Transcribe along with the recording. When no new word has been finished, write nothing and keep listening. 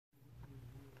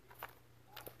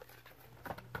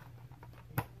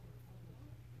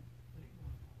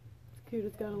cute.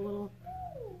 It's got a little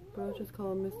brooch. It's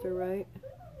called Mr. Right.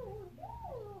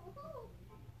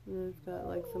 And it's got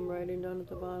like some writing down at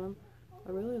the bottom.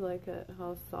 I really like it,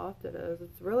 how soft it is.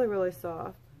 It's really, really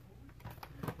soft.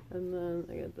 And then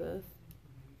I get this.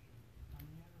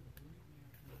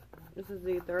 This is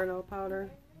the Thorough powder.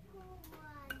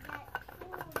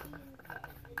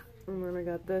 And then I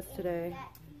got this today.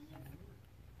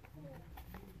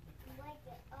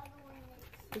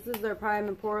 This is their Prime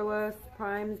and Poreless.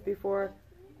 Primes before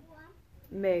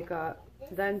makeup.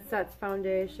 Then sets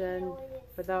foundation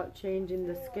without changing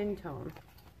the skin tone.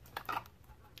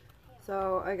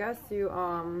 So I guess you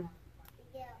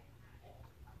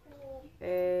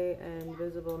and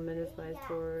visible minimized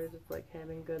pores. It's like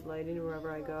having good lighting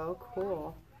wherever I go.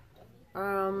 Cool.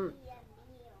 I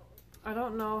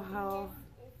don't know how.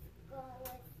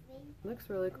 Looks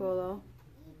really cool though.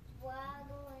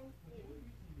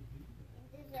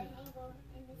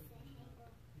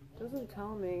 Doesn't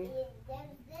tell me.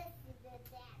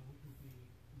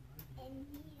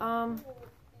 Well,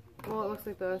 it looks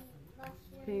like this.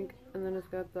 It's pink, and then it's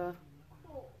got the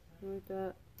like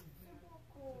that.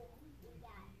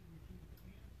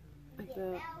 Like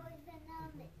that.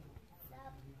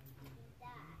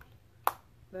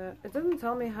 That. It doesn't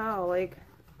tell me how. Like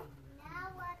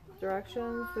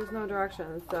directions. There's no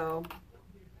directions, so.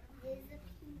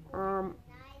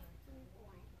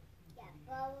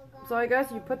 So I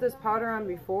guess you put this powder on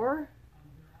before.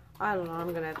 I don't know.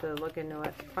 I'm gonna have to look into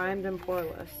it. Primed and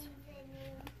poreless.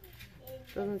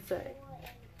 Doesn't say.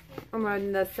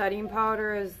 The setting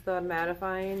powder is the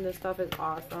mattifying. This stuff is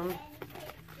awesome.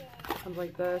 Comes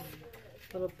like this.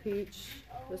 Little peach.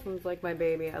 This one's like my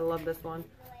baby. I love this one.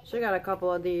 She got a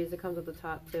couple of these. It comes with the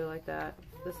top too, like that.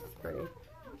 This is pretty.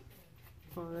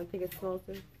 Oh, I think it smells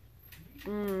good.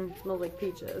 Smells like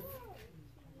peaches.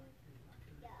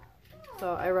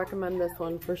 So I recommend this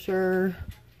one for sure.